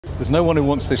There's no one who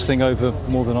wants this thing over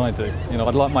more than I do. You know,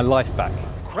 I'd like my life back.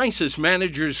 Crisis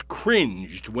managers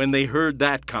cringed when they heard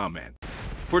that comment.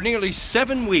 For nearly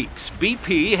 7 weeks,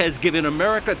 BP has given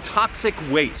America toxic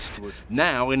waste.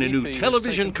 Now, in a new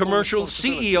television commercial,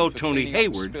 CEO Tony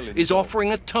Hayward is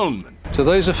offering atonement. To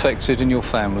those affected and your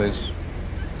families,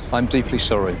 I'm deeply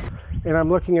sorry. And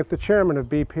I'm looking at the chairman of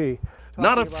BP.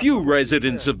 Not a few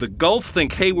residents of the Gulf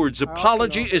think Hayward's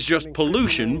apology is just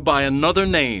pollution by another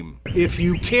name. If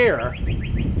you care,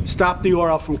 stop the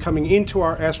oil from coming into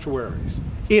our estuaries.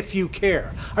 If you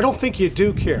care. I don't think you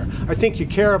do care. I think you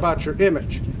care about your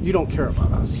image. You don't care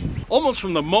about us. Almost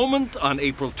from the moment on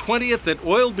April 20th that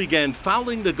oil began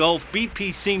fouling the Gulf,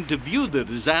 BP seemed to view the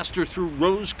disaster through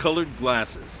rose-colored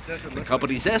glasses. The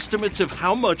company's estimates of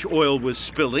how much oil was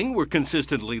spilling were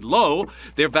consistently low,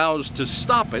 their vows to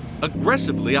stop it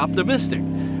aggressively optimistic.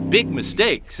 Big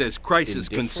mistake, says crisis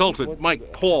consultant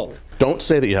Mike Paul. Don't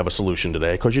say that you have a solution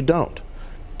today, because you don't.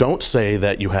 Don't say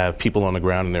that you have people on the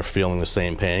ground and they're feeling the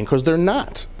same pain, because they're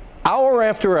not. Hour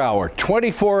after hour,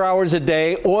 24 hours a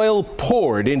day, oil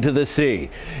poured into the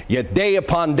sea. Yet day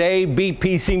upon day,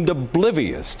 BP seemed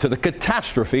oblivious to the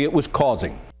catastrophe it was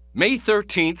causing. May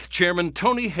 13th, Chairman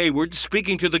Tony Hayward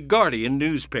speaking to the Guardian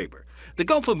newspaper. The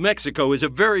Gulf of Mexico is a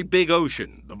very big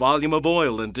ocean. The volume of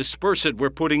oil and dispersant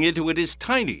we're putting into it is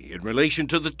tiny in relation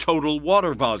to the total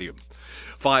water volume.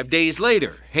 5 days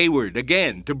later, Hayward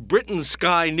again to Britain's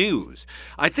Sky News.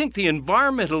 I think the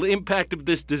environmental impact of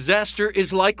this disaster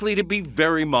is likely to be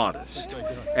very modest.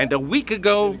 And a week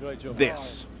ago,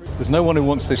 this. There's no one who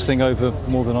wants this thing over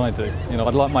more than I do. You know,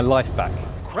 I'd like my life back.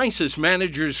 Crisis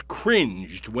managers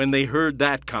cringed when they heard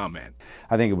that comment.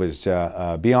 I think it was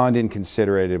beyond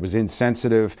inconsiderate, it was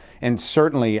insensitive, and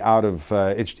certainly out of,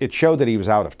 it showed that he was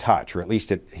out of touch, or at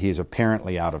least he is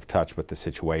apparently out of touch with the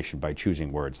situation by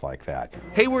choosing words like that.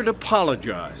 Hayward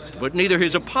apologized, but neither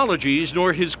his apologies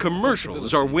nor his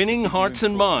commercials are winning hearts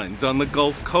and minds on the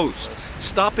Gulf Coast.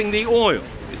 Stopping the oil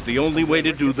is the only way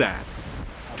to do that.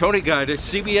 Tony Guida,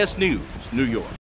 CBS News, New York.